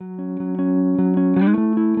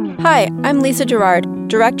Hi, I'm Lisa Gerard,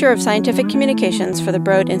 Director of Scientific Communications for the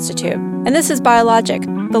Broad Institute, and this is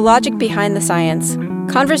BioLogic, the logic behind the science.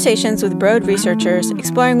 Conversations with Broad researchers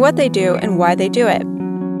exploring what they do and why they do it.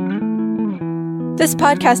 This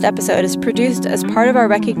podcast episode is produced as part of our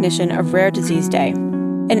recognition of Rare Disease Day,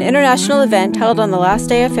 an international event held on the last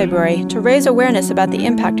day of February to raise awareness about the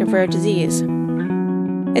impact of rare disease.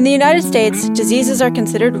 In the United States, diseases are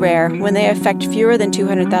considered rare when they affect fewer than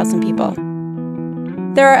 200,000 people.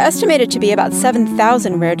 There are estimated to be about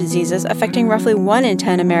 7,000 rare diseases affecting roughly 1 in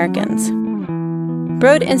 10 Americans.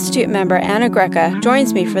 Broad Institute member Anna Greka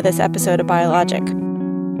joins me for this episode of BioLogic.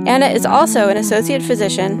 Anna is also an associate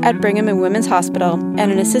physician at Brigham and Women's Hospital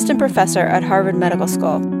and an assistant professor at Harvard Medical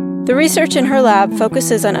School. The research in her lab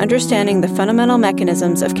focuses on understanding the fundamental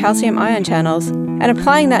mechanisms of calcium ion channels and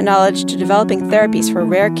applying that knowledge to developing therapies for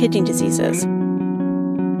rare kidney diseases.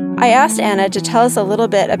 I asked Anna to tell us a little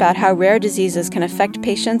bit about how rare diseases can affect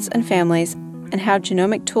patients and families and how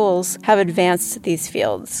genomic tools have advanced these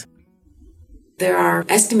fields. There are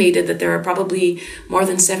estimated that there are probably more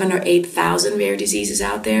than 7,000 or 8,000 rare diseases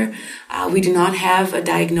out there. We do not have a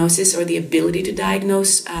diagnosis or the ability to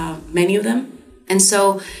diagnose many of them. And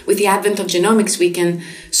so with the advent of genomics, we can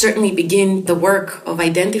certainly begin the work of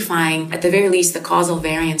identifying, at the very least, the causal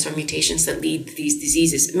variants or mutations that lead to these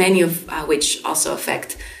diseases, many of which also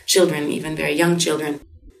affect children, even very young children.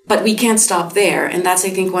 But we can't stop there. And that's, I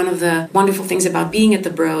think, one of the wonderful things about being at the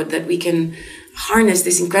Broad, that we can harness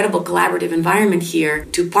this incredible collaborative environment here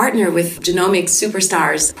to partner with genomics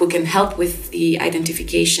superstars who can help with the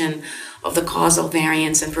identification of the causal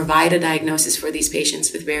variants and provide a diagnosis for these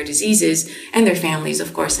patients with rare diseases and their families,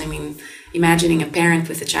 of course. I mean, imagining a parent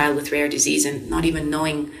with a child with rare disease and not even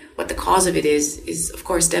knowing what the cause of it is of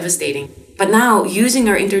course devastating. But now, using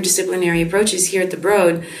our interdisciplinary approaches here at the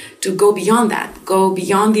Broad to go beyond that, go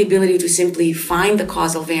beyond the ability to simply find the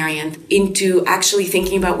causal variant into actually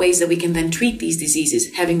thinking about ways that we can then treat these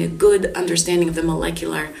diseases, having a good understanding of the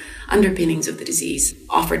molecular underpinnings of the disease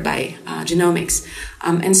offered by genomics.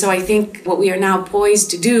 And so I think what we are now poised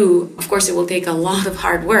to do, of course, it will take a lot of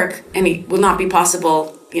hard work, and it will not be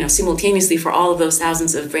possible, simultaneously for all of those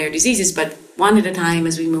thousands of rare diseases, but one at a time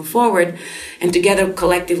as we move forward, and together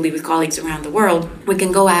collectively with colleagues around the world, we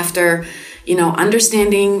can go after,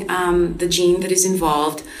 understanding the gene that is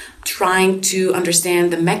involved, trying to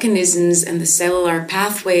understand the mechanisms and the cellular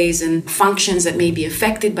pathways and functions that may be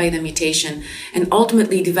affected by the mutation, and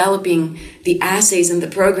ultimately developing the assays and the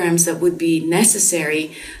programs that would be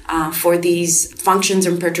necessary for these functions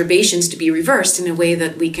and perturbations to be reversed in a way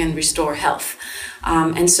that we can restore health.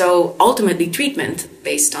 And so ultimately treatment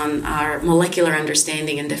based on our molecular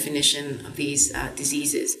understanding and definition of these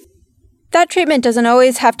diseases. That treatment doesn't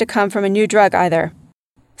always have to come from a new drug either.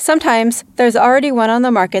 Sometimes there's already one on the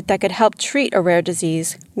market that could help treat a rare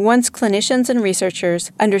disease once clinicians and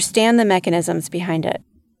researchers understand the mechanisms behind it.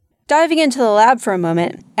 Diving into the lab for a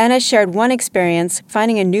moment, Anna shared one experience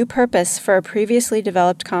finding a new purpose for a previously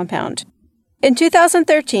developed compound. In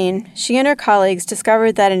 2013, she and her colleagues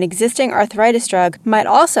discovered that an existing arthritis drug might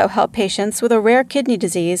also help patients with a rare kidney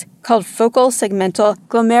disease called focal segmental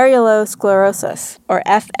glomerulosclerosis, or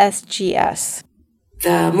FSGS.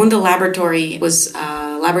 The Munda laboratory was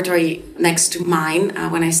a laboratory next to mine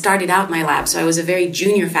when I started out my lab. So I was a very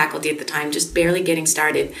junior faculty at the time, just barely getting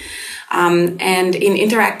started. And in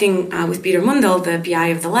interacting with Peter Mundell, the PI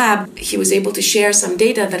of the lab, he was able to share some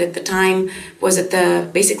data that at the time was at the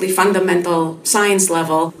basically fundamental science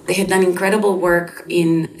level. They had done incredible work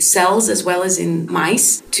in cells as well as in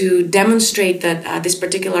mice to demonstrate that this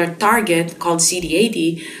particular target called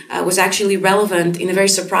CD80 was actually relevant in a very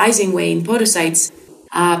surprising way in podocytes.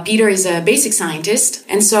 Peter is a basic scientist,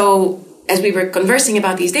 and so as we were conversing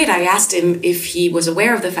about these data, I asked him if he was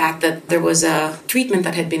aware of the fact that there was a treatment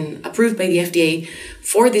that had been approved by the FDA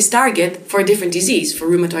for this target for a different disease, for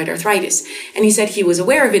rheumatoid arthritis. And he said he was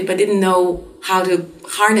aware of it, but didn't know how to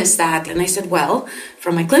harness that. And I said, well,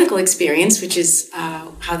 from my clinical experience, which is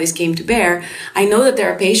how this came to bear, I know that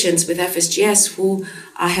there are patients with FSGS who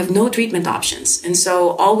have no treatment options. And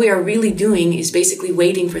so all we are really doing is basically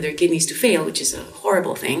waiting for their kidneys to fail, which is a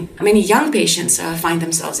horrible thing. Many young patients find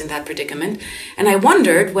themselves in that predicament. And I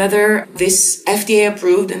wondered whether this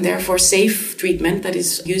FDA-approved and therefore safe treatment that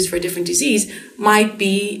is used for a different disease might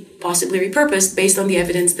be possibly repurposed based on the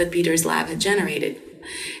evidence that Peter's lab had generated.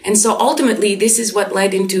 And so ultimately, this is what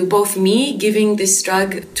led into both me giving this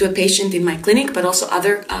drug to a patient in my clinic, but also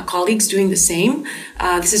other colleagues doing the same.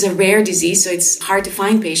 This is a rare disease, so it's hard to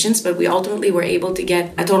find patients, but we ultimately were able to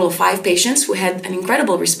get a total of 5 patients who had an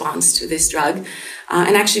incredible response to this drug.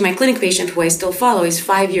 And actually, my clinic patient, who I still follow, is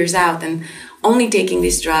 5 years out. And only taking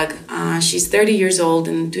this drug. She's 30 years old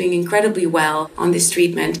and doing incredibly well on this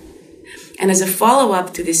treatment. And as a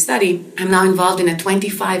follow-up to this study, I'm now involved in a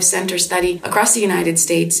 25-center study across the United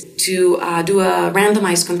States to do a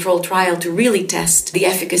randomized controlled trial to really test the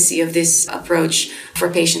efficacy of this approach for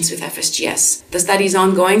patients with FSGS. The study is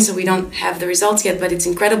ongoing, so we don't have the results yet, but it's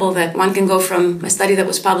incredible that one can go from a study that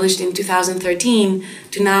was published in 2013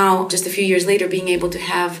 to now, just a few years later, being able to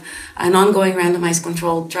have an ongoing randomized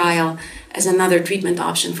controlled trial as another treatment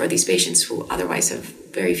option for these patients who otherwise have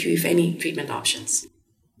very few, if any, treatment options.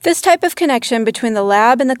 This type of connection between the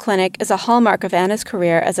lab and the clinic is a hallmark of Anna's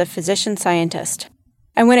career as a physician-scientist.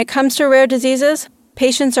 And when it comes to rare diseases,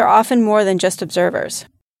 patients are often more than just observers.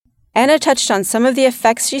 Anna touched on some of the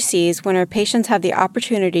effects she sees when her patients have the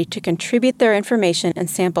opportunity to contribute their information and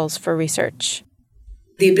samples for research.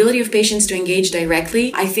 The ability of patients to engage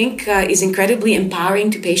directly, I think, is incredibly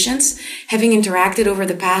empowering to patients. Having interacted over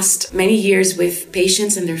the past many years with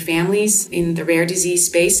patients and their families in the rare disease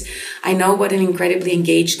space, I know what an incredibly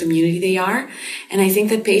engaged community they are. And I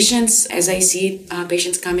think that patients, as I see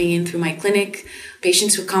patients coming in through my clinic,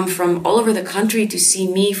 patients who come from all over the country to see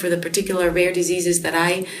me for the particular rare diseases that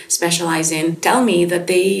I specialize in, tell me that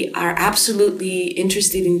they are absolutely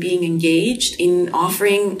interested in being engaged, in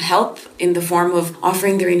offering help in the form of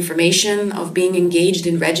offering their information, of being engaged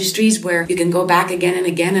in registries where you can go back again and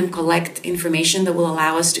again and collect information that will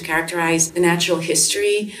allow us to characterize the natural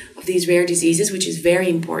history of these rare diseases, which is very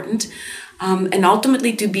important. And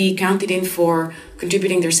ultimately to be counted in for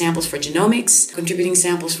contributing their samples for genomics, contributing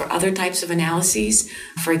samples for other types of analyses.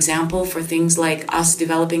 For example, for things like us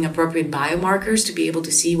developing appropriate biomarkers to be able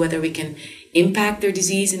to see whether we can impact their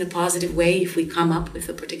disease in a positive way if we come up with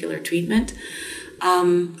a particular treatment.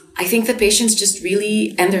 I think that patients just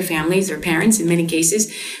really, and their families, their parents in many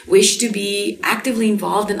cases, wish to be actively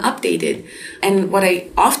involved and updated. And what I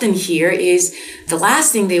often hear is the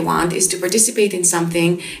last thing they want is to participate in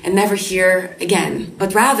something and never hear again,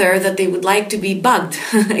 but rather that they would like to be bugged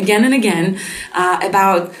again and again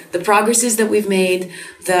about the progresses that we've made,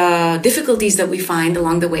 the difficulties that we find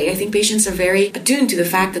along the way. I think patients are very attuned to the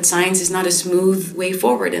fact that science is not a smooth way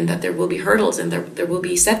forward and that there will be hurdles and there will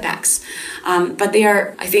be setbacks. But they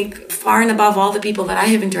are, I think, far and above all the people that I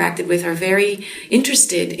have interacted with are very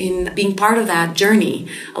interested in being part of that journey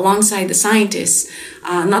alongside the scientists,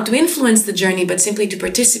 not to influence the journey, but simply to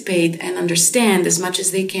participate and understand as much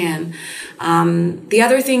as they can. The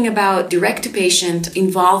other thing about direct-to-patient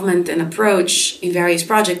involvement and approach in various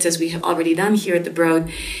projects, as we have already done here at the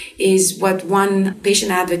Broad, is what one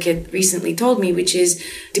patient advocate recently told me, which is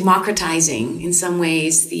democratizing in some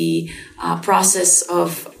ways the process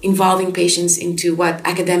of involving patients into what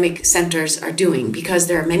academic centers are doing, because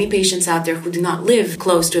there are many patients out there who do not live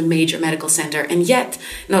close to a major medical center, and yet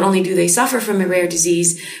not only do they suffer from a rare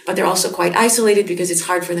disease, but they're also quite isolated because it's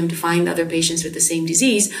hard for them to find other patients with the same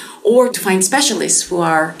disease or to find specialists who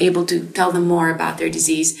are able to tell them more about their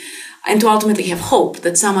disease, and to ultimately have hope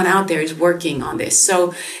that someone out there is working on this.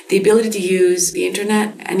 So the ability to use the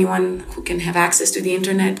internet, anyone who can have access to the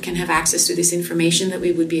internet can have access to this information that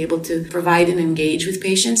we would be able to provide and engage with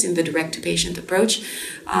patients in the direct-to-patient approach.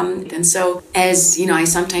 And so, as you know, I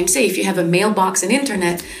sometimes say, if you have a mailbox and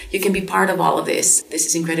internet, you can be part of all of this. This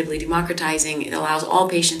is incredibly democratizing. It allows all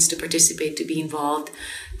patients to participate, to be involved,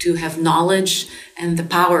 to have knowledge and the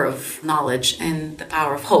power of knowledge and the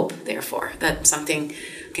power of hope, therefore, that something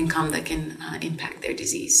can come that can impact their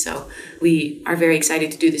disease. So we are very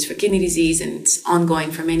excited to do this for kidney disease, and it's ongoing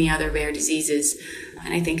for many other rare diseases.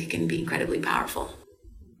 And I think it can be incredibly powerful.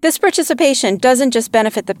 This participation doesn't just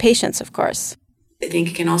benefit the patients, of course. I think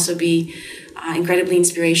it can also be incredibly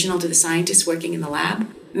inspirational to the scientists working in the lab.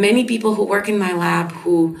 Many people who work in my lab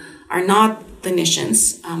who are not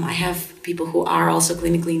clinicians. I have people who are also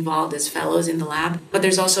clinically involved as fellows in the lab, but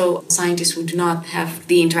there's also scientists who do not have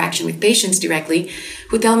the interaction with patients directly,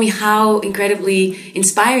 who tell me how incredibly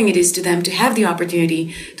inspiring it is to them to have the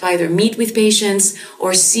opportunity to either meet with patients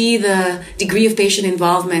or see the degree of patient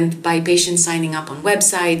involvement by patients signing up on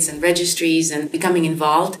websites and registries and becoming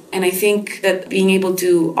involved. And I think that being able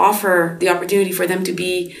to offer the opportunity for them to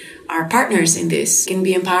be our partners in this can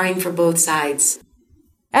be empowering for both sides.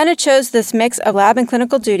 Anna chose this mix of lab and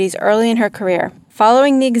clinical duties early in her career,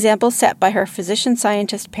 following the example set by her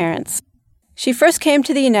physician-scientist parents. She first came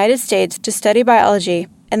to the United States to study biology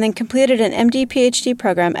and then completed an MD-PhD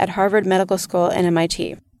program at Harvard Medical School and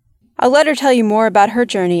MIT. I'll let her tell you more about her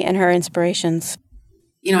journey and her inspirations.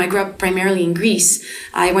 You know, I grew up primarily in Greece.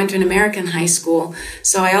 I went to an American high school,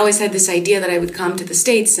 so I always had this idea that I would come to the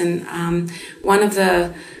States, and one of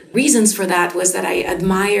the reasons for that was that I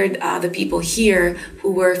admired the people here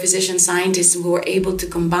who were physician scientists who were able to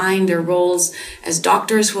combine their roles as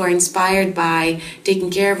doctors who are inspired by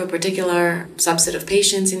taking care of a particular subset of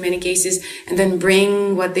patients in many cases, and then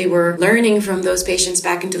bring what they were learning from those patients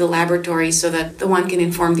back into the laboratory so that the one can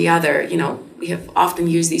inform the other. We have often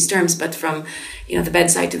used these terms, but from the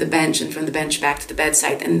bedside to the bench and from the bench back to the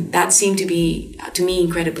bedside. And that seemed to be, to me,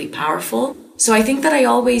 incredibly powerful. So I think that I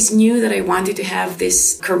always knew that I wanted to have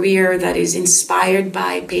this career that is inspired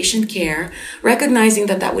by patient care, recognizing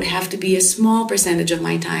that that would have to be a small percentage of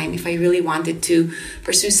my time if I really wanted to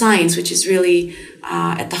pursue science, which is really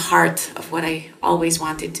at the heart of what I always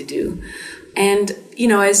wanted to do. And,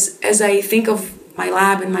 as I think of my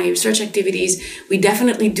lab and my research activities, we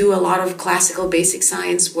definitely do a lot of classical basic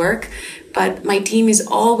science work, but my team is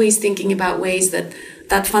always thinking about ways that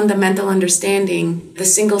fundamental understanding, the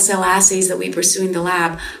single-cell assays that we pursue in the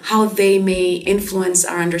lab, how they may influence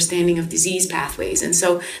our understanding of disease pathways. And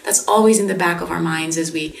so that's always in the back of our minds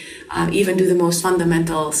as we even do the most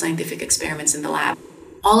fundamental scientific experiments in the lab.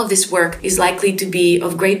 All of this work is likely to be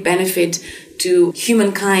of great benefit to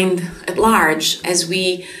humankind at large as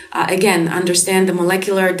we, again, understand the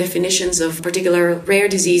molecular definitions of particular rare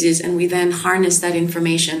diseases, and we then harness that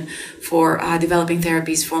information for developing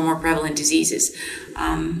therapies for more prevalent diseases.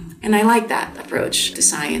 And I like that approach to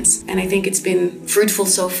science. And I think it's been fruitful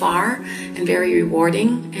so far and very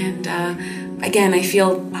rewarding. And again, I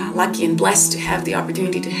feel lucky and blessed to have the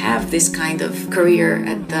opportunity to have this kind of career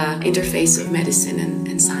at the interface of medicine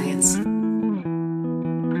and science.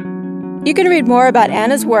 You can read more about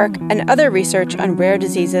Anna's work and other research on rare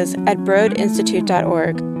diseases at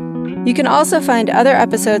broadinstitute.org. You can also find other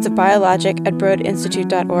episodes of BioLogic at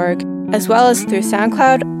broadinstitute.org, as well as through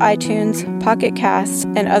SoundCloud, iTunes, Pocket Casts,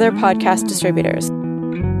 and other podcast distributors.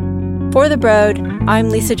 For The Broad,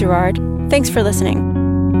 I'm Lisa Gerard. Thanks for listening.